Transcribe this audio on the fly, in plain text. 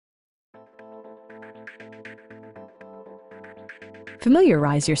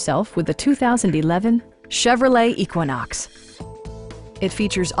Familiarize yourself with the 2011 Chevrolet Equinox. It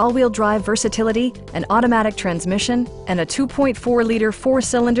features all-wheel drive versatility, an automatic transmission, and a 2.4-liter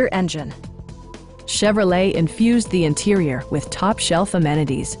four-cylinder engine. Chevrolet infused the interior with top-shelf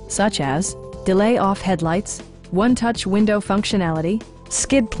amenities such as delay-off headlights, one-touch window functionality,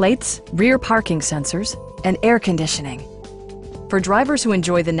 skid plates, rear parking sensors, and air conditioning. For drivers who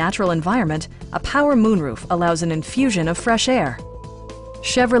enjoy the natural environment, a power moonroof allows an infusion of fresh air.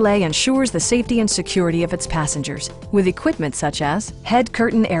 Chevrolet ensures the safety and security of its passengers with equipment such as head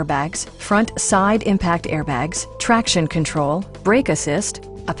curtain airbags, front side impact airbags, traction control, brake assist,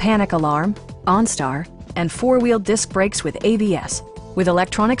 a panic alarm, OnStar, and four-wheel disc brakes with ABS. With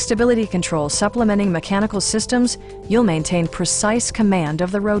electronic stability control supplementing mechanical systems, you'll maintain precise command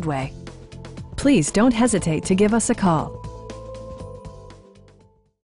of the roadway. Please don't hesitate to give us a call.